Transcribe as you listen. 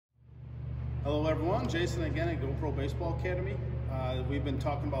Hello everyone, Jason again at GoPro Baseball Academy. We've been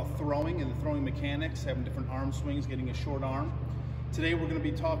talking about throwing and the throwing mechanics, having different arm swings, getting a short arm. Today we're going to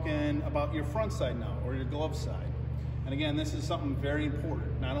be talking about your front side now, or your glove side. And again, this is something very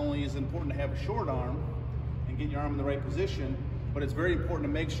important. Not only is it important to have a short arm and get your arm in the right position, but it's very important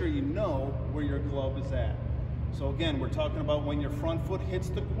to make sure you know where your glove is at. So again, we're talking about when your front foot hits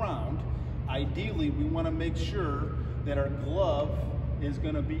the ground, ideally we want to make sure that our glove is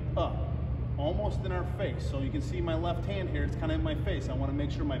going to be up, almost in our face. So you can see my left hand here, it's kind of in my face. I want to make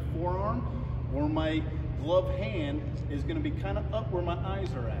sure my forearm or my glove hand is going to be kind of up where my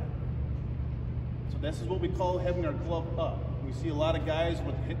eyes are at. So this is what we call having our glove up. We see a lot of guys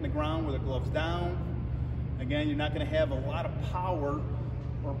with hitting the ground with their gloves down. Again, you're not going to have a lot of power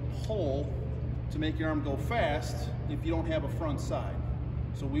or pull to make your arm go fast if you don't have a front side.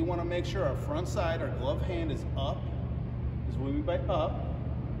 So we want to make sure our front side, our glove hand is up, is what we mean by up,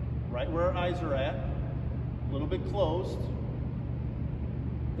 right where our eyes are at, a little bit closed,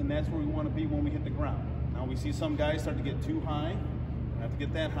 and that's where we want to be when we hit the ground. Now we see some guys start to get too high. You don't have to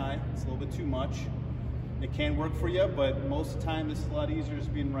get that high, it's a little bit too much. It can work for you, but most of the time this is a lot easier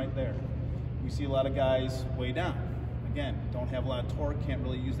just being right there. We see a lot of guys way down. Again, don't have a lot of torque, can't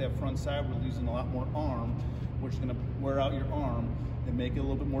really use that front side. We're losing a lot more arm, which is going to wear out your arm and make it a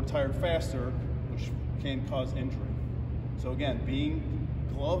little bit more tired faster, which can cause injury. So again, being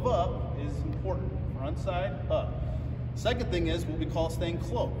glove up is important. Front side up. Second thing is what we call staying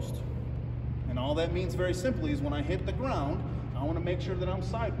closed. And all that means very simply is when I hit the ground, I want to make sure that I'm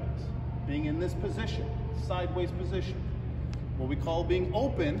sideways. Being in this position, sideways position. What we call being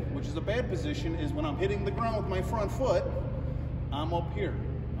open, which is a bad position, is when I'm hitting the ground with my front foot, I'm up here,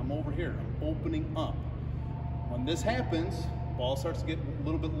 I'm over here, I'm opening up. When this happens, the ball starts to get a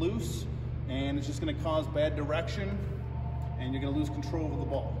little bit loose, and it's just going to cause bad direction, and you're going to lose control of the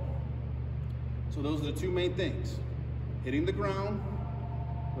ball. So those are the two main things. Hitting the ground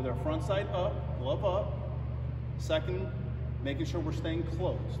with our front side up, glove up. Second, making sure we're staying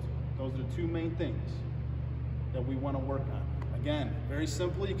closed. Those are the two main things that we want to work on. Again, very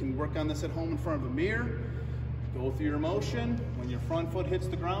simply, you can work on this at home in front of a mirror. Go through your motion. When your front foot hits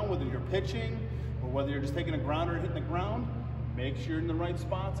the ground, whether you're pitching or whether you're just taking a grounder and hitting the ground, make sure you're in the right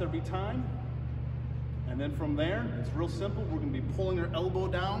spots every time. And then from there, it's real simple. We're going to be pulling our elbow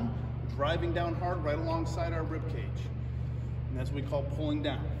down, driving down hard right alongside our rib cage. And that's what we call pulling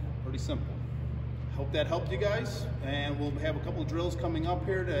down. Pretty simple. Hope that helped you guys. And we'll have a couple of drills coming up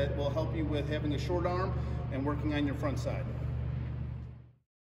here that will help you with having a short arm and working on your front side.